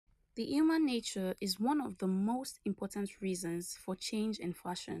The human nature is one of the most important reasons for change in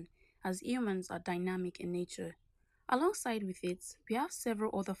fashion, as humans are dynamic in nature. Alongside with it, we have several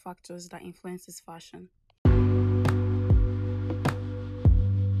other factors that influences fashion.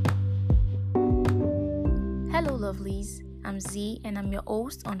 Hello, lovelies. I'm Z, and I'm your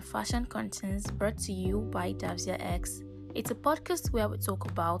host on Fashion Contents brought to you by Davzia X. It's a podcast where we talk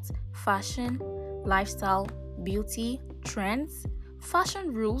about fashion, lifestyle, beauty, trends,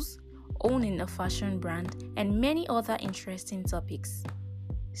 fashion rules, owning a fashion brand, and many other interesting topics.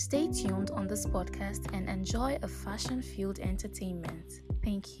 Stay tuned on this podcast and enjoy a fashion filled entertainment.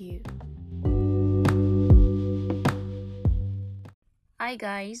 Thank you. Hi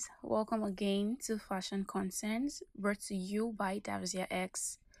guys, welcome again to Fashion Concerns brought to you by Davzia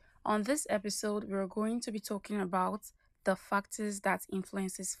X. On this episode, we're going to be talking about the factors that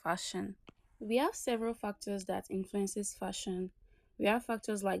influences fashion. We have several factors that influences fashion. We have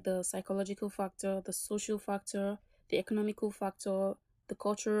factors like the psychological factor, the social factor, the economical factor, the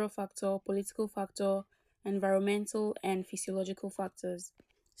cultural factor, political factor, environmental and physiological factors.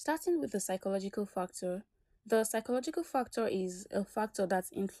 Starting with the psychological factor, the psychological factor is a factor that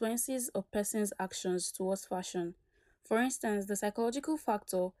influences a person's actions towards fashion. For instance, the psychological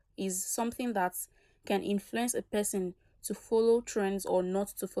factor is something that can influence a person to follow trends or not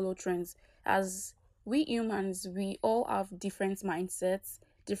to follow trends. As we humans, we all have different mindsets,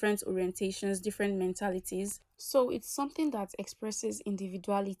 different orientations, different mentalities. So it's something that expresses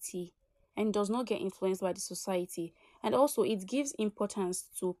individuality and does not get influenced by the society. And also, it gives importance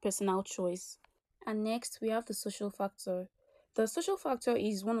to personal choice. And next, we have the social factor. The social factor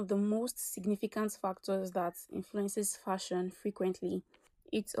is one of the most significant factors that influences fashion frequently.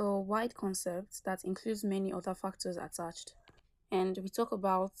 It's a wide concept that includes many other factors attached. And we talk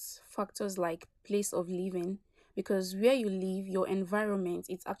about factors like place of living, because where you live, your environment,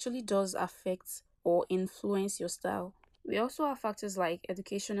 it actually does affect or influence your style. We also have factors like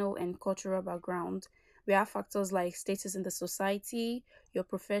educational and cultural background. We have factors like status in the society, your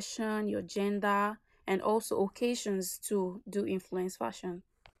profession, your gender, and also occasions too do influence fashion.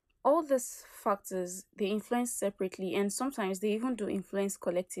 All these factors, they influence separately and sometimes they even do influence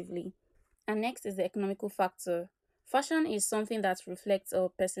collectively. And next is the economical factor. Fashion is something that reflects a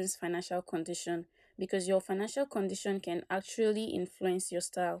person's financial condition because your financial condition can actually influence your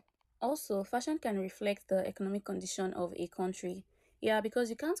style. Also, fashion can reflect the economic condition of a country. Yeah, because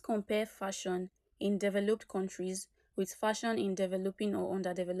you can't compare fashion in developed countries with fashion in developing or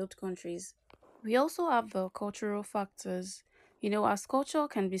underdeveloped countries. We also have the cultural factors. As culture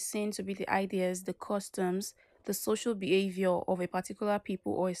can be seen to be the ideas, the customs, the social behavior of a particular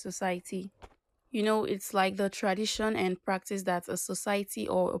people or a society. It's like the tradition and practice that a society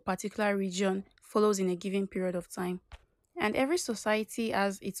or a particular region follows in a given period of time. And every society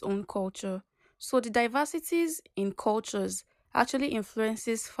has its own culture. So the diversities in cultures actually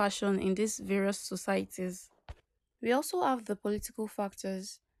influences fashion in these various societies. We also have the political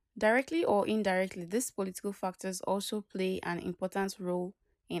factors. Directly or indirectly, these political factors also play an important role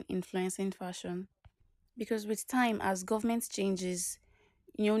in influencing fashion. Because with time, as government changes,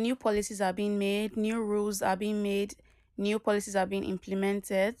 new policies are being made, new rules are being made, new policies are being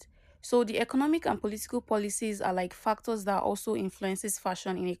implemented. So the economic and political policies are like factors that also influences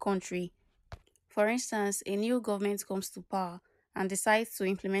fashion in a country. For instance, a new government comes to power and decides to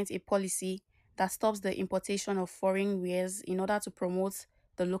implement a policy that stops the importation of foreign wares in order to promote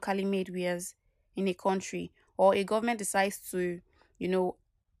the locally made wares in a country, or a government decides to, you know,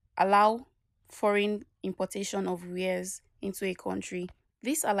 allow foreign importation of wares into a country.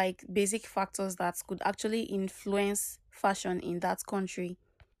 These are like basic factors that could actually influence fashion in that country.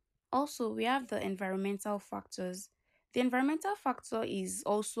 Also, we have the environmental factors. The environmental factor is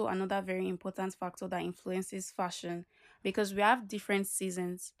also another very important factor that influences fashion because we have different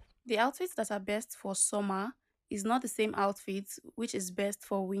seasons. The outfits that are best for summer is not the same outfit which is best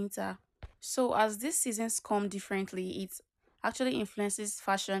for winter. So, as these seasons come differently, it actually influences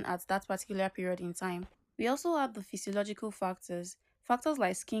fashion at that particular period in time. We also have the physiological factors. Factors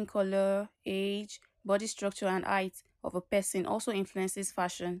like skin color, age, body structure, and height of a person also influences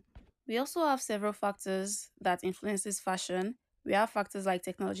fashion. We also have several factors that influences fashion. We have factors like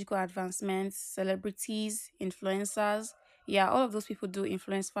technological advancements, celebrities, influencers. Yeah, all of those people do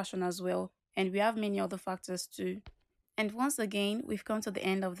influence fashion as well. And we have many other factors too. And once again, we've come to the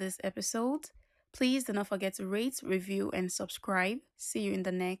end of this episode. Please do not forget to rate, review, and subscribe. See you in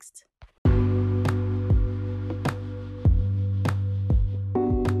the next.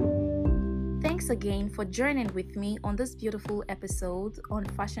 Thanks Thanks again for joining with me on this beautiful episode on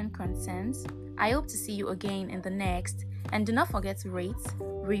fashion concerns. I hope to see you again in the next. And do not forget to rate,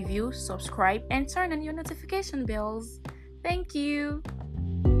 review, subscribe, and turn on your notification bells. Thank you.